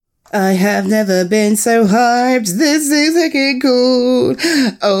I have never been so hyped. This is fucking cool.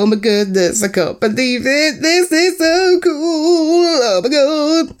 Oh my goodness, I can't believe it. This is so cool. Oh my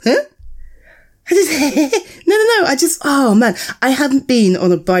god. Huh? No. Oh man, I haven't been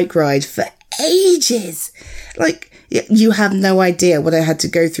on a bike ride for ages. Like, you have no idea what I had to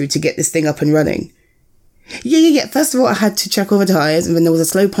go through to get this thing up and running. Yeah. First of all, I had to check all the tyres, and then there was a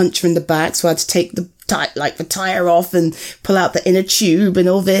slow puncture in the back, so I had to take the tyre off and pull out the inner tube and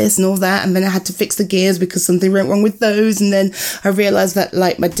all this and all that, and then I had to fix the gears because something went wrong with those, and then I realised that,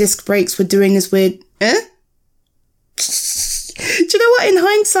 like, my disc brakes were doing this weird... Do you know what? In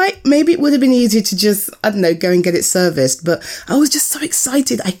hindsight, maybe it would have been easier to just, I don't know, go and get it serviced, but I was just so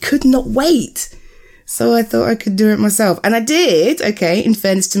excited. I could not wait. So I thought I could do it myself. And I did, okay, in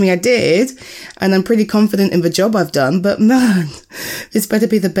fairness to me, I did. And I'm pretty confident in the job I've done. But man, this better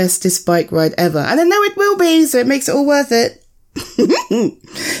be the bestest bike ride ever. And I know it will be, so it makes it all worth it.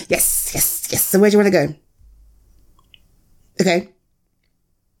 Yes. So where do you want to go? Okay.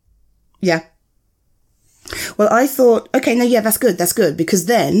 Yeah. Well, I thought, okay, no, yeah, that's good. Because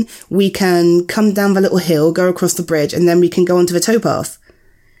then we can come down the little hill, go across the bridge, and then we can go onto the towpath.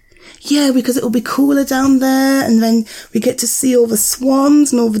 Yeah, because it'll be cooler down there, and then we get to see all the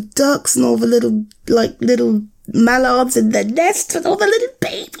swans and all the ducks and all the little mallards in their nests and all the little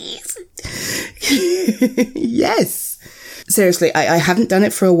babies. Yes. Seriously, I haven't done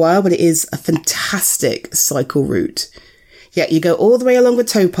it for a while, but it is a fantastic cycle route. Yeah, you go all the way along the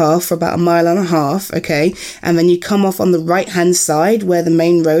towpath for about 1.5 miles, okay? And then you come off on the right-hand side where the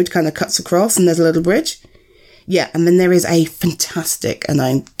main road kind of cuts across and there's a little bridge. Yeah, and then there is a fantastic, and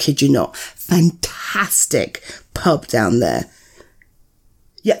I kid you not, fantastic pub down there.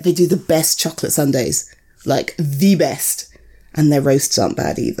 Yeah, they do the best chocolate sundaes. Like, the best. And their roasts aren't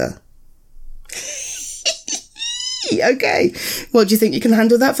bad either. Okay. What, do you think you can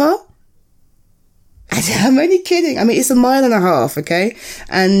handle that far? I'm only kidding. I mean, it's 1.5 miles, okay?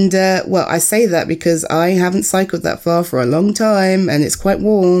 And, well, I say that because I haven't cycled that far for a long time, and it's quite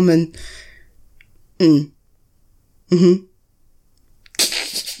warm, and...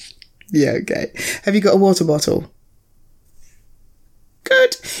 Yeah, okay. Have you got a water bottle?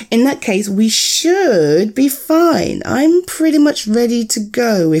 Good. In that case, we should be fine. I'm pretty much ready to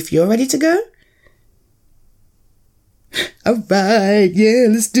go, if you're ready to go. Alright, yeah,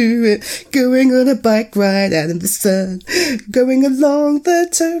 let's do it. Going on a bike ride out in the sun. Going along the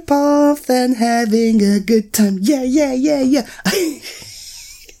towpath and having a good time. Yeah.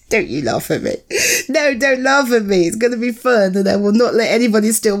 Don't you laugh at me. No, don't laugh at me. It's going to be fun and I will not let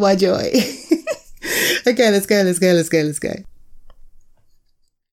anybody steal my joy. Okay, let's go.